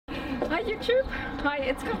Hi YouTube! Hi,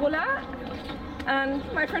 it's Carola and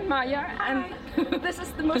my friend Maja, and this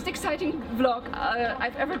is the most exciting vlog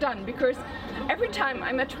I've ever done, because every time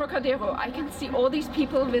I'm at Trocadero I can see all these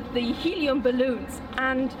people with the helium balloons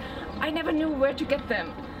and I never knew where to get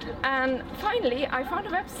them. And finally I found a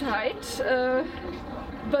website,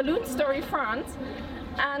 Balloon Story France,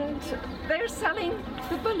 and they're selling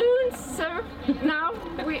the balloons. So now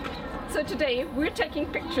today we're taking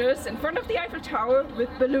pictures in front of the Eiffel Tower with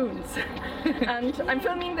balloons and I'm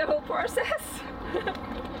filming the whole process.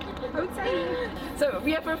 How exciting! So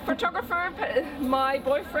we have a photographer, my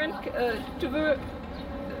boyfriend. Tu veux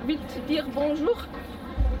vite dire bonjour?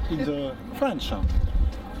 In French,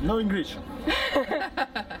 no English.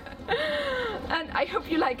 And I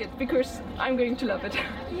hope you like it, because I'm going to love it.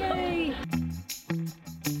 Yay!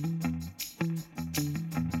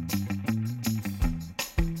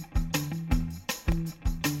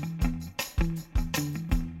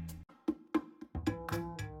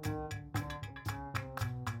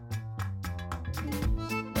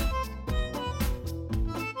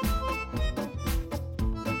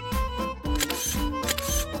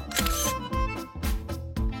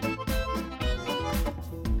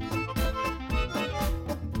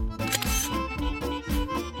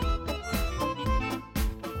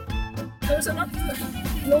 Those are not the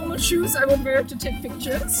normal shoes I would wear to take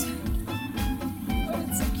pictures. But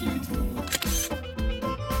it's so cute.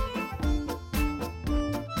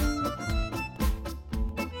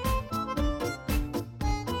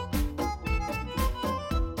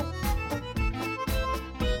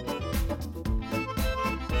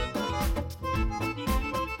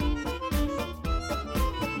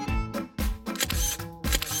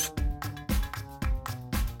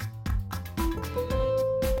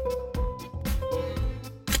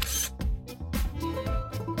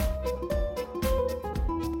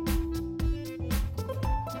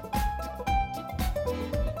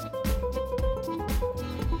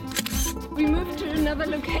 We moved to another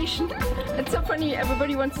location. It's so funny,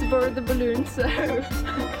 everybody wants to borrow the balloons, so...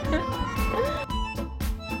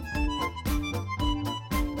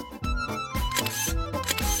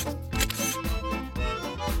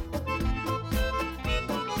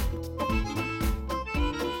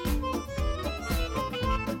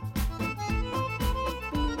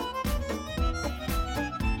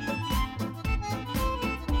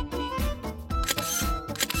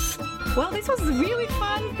 Well, this was really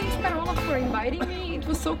fun. Thanks, Carola, for inviting me. It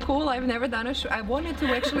was so cool. I've never done a shoot. I wanted to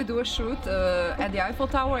actually do a shoot at the Eiffel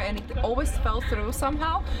Tower, and it always fell through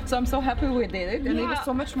somehow. So I'm so happy we did it, and it was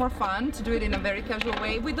so much more fun to do it in a very casual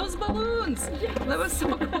way with those balloons. Yes. That was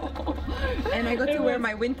so cool. And I got to wear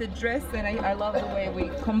my vintage dress, and I love the way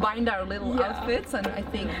we combined our little outfits. And I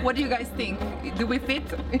think, what do you guys think? Do we fit?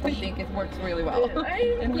 I think it works really well.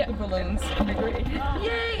 And with the balloons. I agree.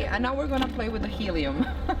 Yay! And now we're gonna play with the helium.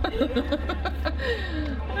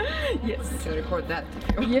 Yes. Should record that.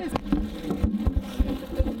 Yes.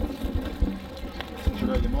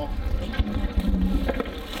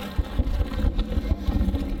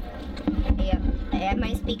 Am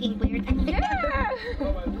I speaking weird? Yeah!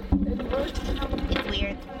 It's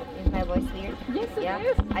weird. Is my voice weird? Yes, it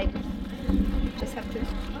is. I just have to.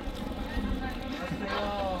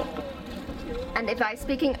 And if I'm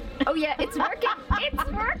speaking... Oh yeah, it's working! It's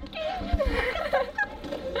working!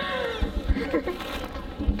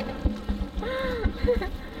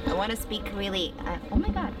 I want to speak really. Oh my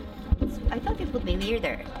god! I thought it would be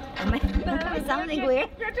weirder. Am I sounding weird?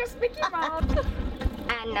 You're just Mickey Mouse.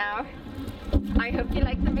 And now, I hope you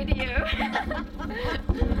like the video.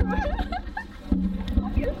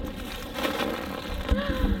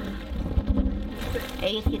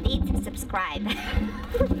 if you need, subscribe.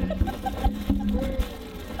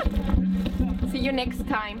 See you next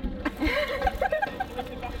time.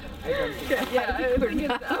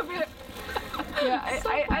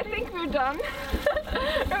 I think we're done.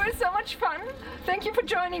 It was so much fun. Thank you for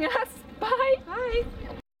joining us. Bye. Bye.